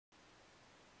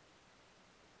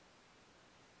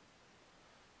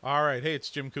All right. Hey,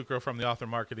 it's Jim Kukro from the Author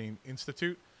Marketing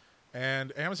Institute.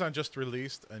 And Amazon just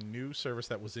released a new service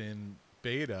that was in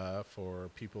beta for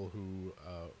people who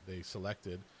they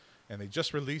selected. And they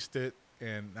just released it,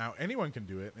 and now anyone can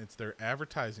do it. And it's their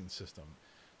advertising system.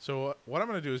 So, what I'm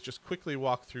going to do is just quickly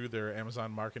walk through their Amazon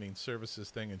Marketing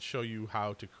Services thing and show you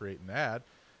how to create an ad.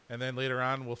 And then later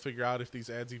on, we'll figure out if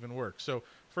these ads even work. So,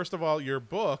 first of all, your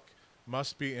book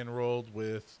must be enrolled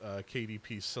with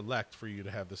KDP Select for you to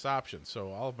have this option.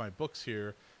 So all of my books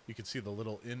here, you can see the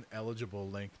little ineligible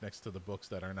link next to the books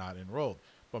that are not enrolled.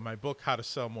 But my book, How to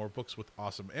Sell More Books with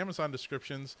Awesome Amazon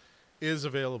Descriptions, is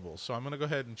available. So I'm going to go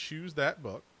ahead and choose that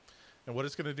book. And what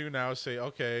it's going to do now is say,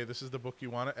 okay, this is the book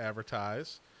you want to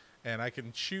advertise. And I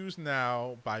can choose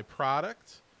now by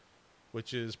product,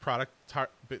 which is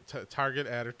target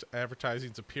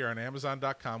advertising to appear on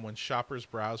Amazon.com when shoppers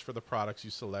browse for the products you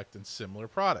select and similar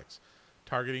products.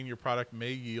 Targeting your product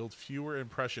may yield fewer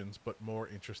impressions but more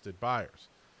interested buyers.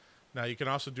 Now you can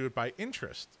also do it by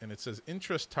interest, and it says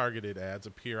interest targeted ads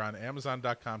appear on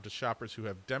Amazon.com to shoppers who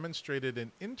have demonstrated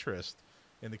an interest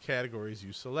in the categories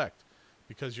you select.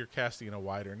 Because you're casting a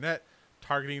wider net,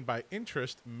 targeting by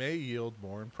interest may yield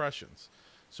more impressions.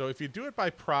 So if you do it by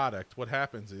product, what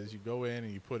happens is you go in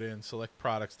and you put in select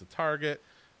products to target,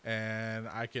 and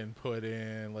I can put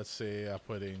in, let's say I'll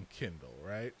put in Kindle,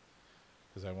 right?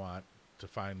 Because I want to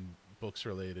find books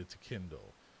related to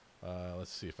Kindle.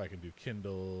 Let's see if I can do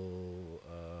Kindle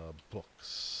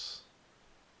books.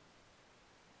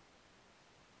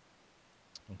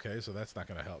 Okay, so that's not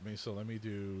going to help me. So let me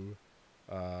do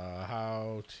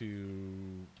how to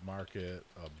market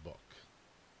a book.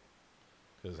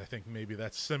 Because I think maybe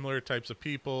that's similar types of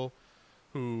people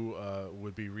who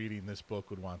would be reading this book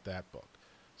would want that book.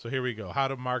 So here we go. How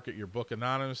to market your book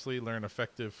anonymously, learn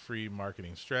effective free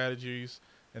marketing strategies.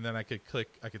 And then I could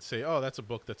say, oh, that's a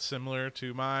book that's similar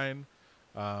to mine.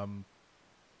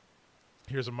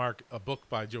 Here's a book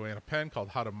by Joanna Penn called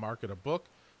How to Market a Book.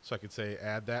 So I could say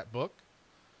add that book.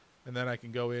 And then I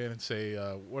can go in and say,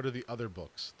 what are the other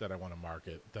books that I want to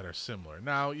market that are similar?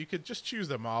 Now, you could just choose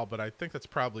them all, but I think that's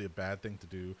probably a bad thing to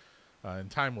do, and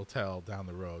time will tell down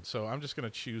the road. So I'm just going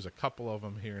to choose a couple of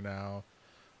them here now.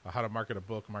 How to market a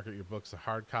book, market your books, the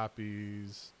hard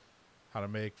copies, how to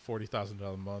make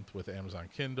 $40,000 a month with Amazon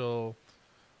Kindle.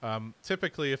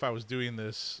 Typically, if I was doing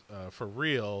this for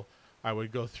real, I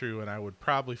would go through and I would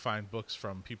probably find books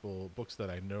from books that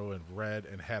I know and read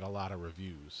and had a lot of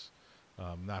reviews.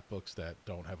 Not books that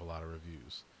don't have a lot of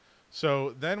reviews.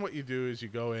 So then what you do is you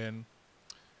go in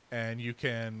and you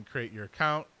can create your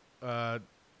account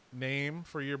name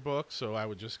for your book. So I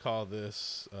would just call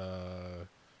this,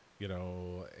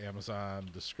 Amazon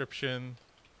description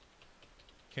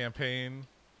campaign.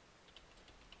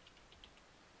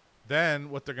 Then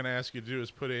what they're going to ask you to do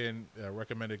is put in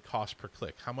recommended cost per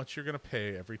click, how much you're going to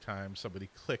pay every time somebody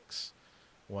clicks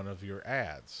one of your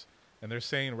ads. And they're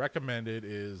saying recommended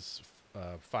is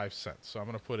 5 cents. So I'm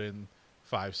going to put in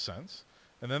 5 cents.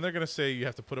 And then they're going to say you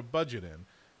have to put a budget in.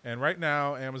 And right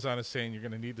now, Amazon is saying you're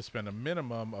going to need to spend a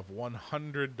minimum of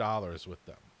 $100 with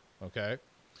them. Okay?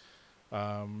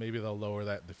 Maybe they'll lower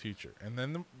that in the future. And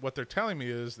then what they're telling me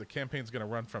is the campaign's going to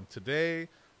run from today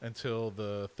until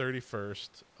the 31st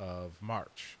of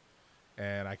March.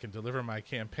 And I can deliver my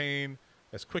campaign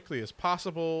as quickly as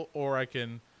possible, or I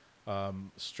can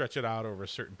stretch it out over a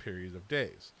certain period of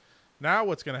days. Now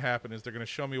what's going to happen is they're going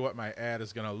to show me what my ad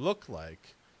is going to look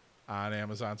like on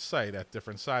Amazon's site at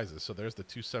different sizes. So there's the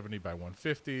 270 by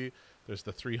 150, there's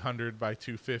the 300 by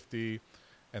 250,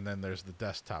 and then there's the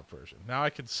desktop version. Now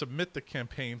I can submit the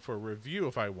campaign for review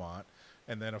if I want,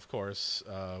 and then of course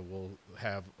we'll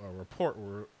have a report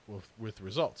with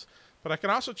results. But I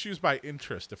can also choose by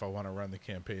interest if I want to run the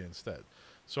campaign instead.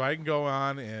 So I can go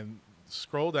on and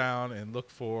scroll down and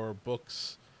look for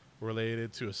books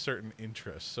related to a certain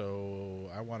interest. So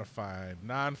I want to find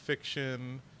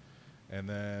nonfiction, and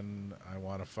then I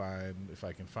want to find if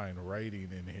I can find writing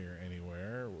in here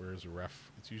anywhere. Where's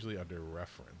it's usually under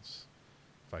reference.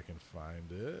 If I can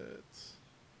find it.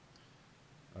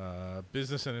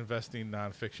 Business and investing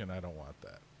nonfiction, I don't want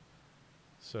that.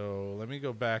 So let me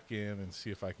go back in and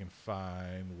see if I can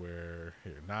find where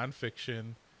here,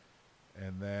 nonfiction,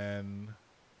 and then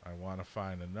I want to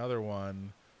find another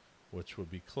one which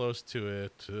would be close to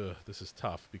it. This is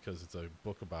tough because it's a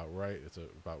book about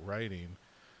writing.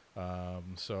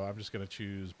 So I'm just going to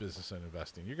choose business and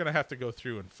investing. You're going to have to go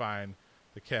through and find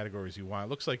the categories you want. It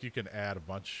looks like you can add a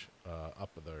bunch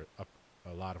up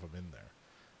a lot of them in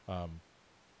there.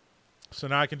 So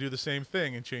now I can do the same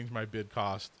thing and change my bid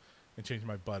cost and change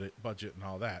my budget and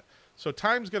all that. So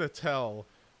time's going to tell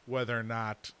whether or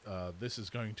not this is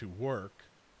going to work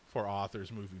for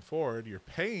authors moving forward. You're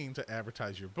paying to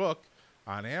advertise your book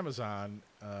on Amazon.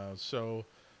 So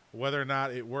whether or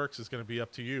not it works is going to be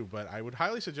up to you. But I would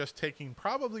highly suggest taking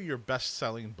probably your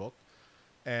best-selling book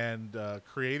and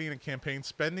creating a campaign,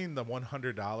 spending the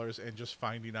 $100 and just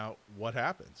finding out what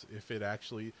happens if it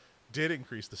actually did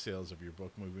increase the sales of your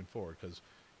book moving forward, because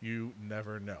you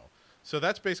never know. So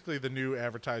that's basically the new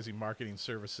advertising marketing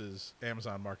services,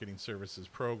 Amazon marketing services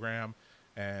program.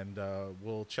 And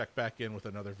we'll check back in with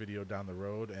another video down the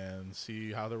road and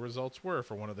see how the results were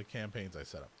for one of the campaigns I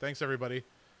set up. Thanks, everybody.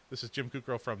 This is Jim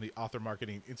Kukro from the Author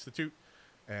Marketing Institute,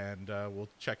 and we'll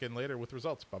check in later with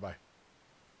results. Bye-bye.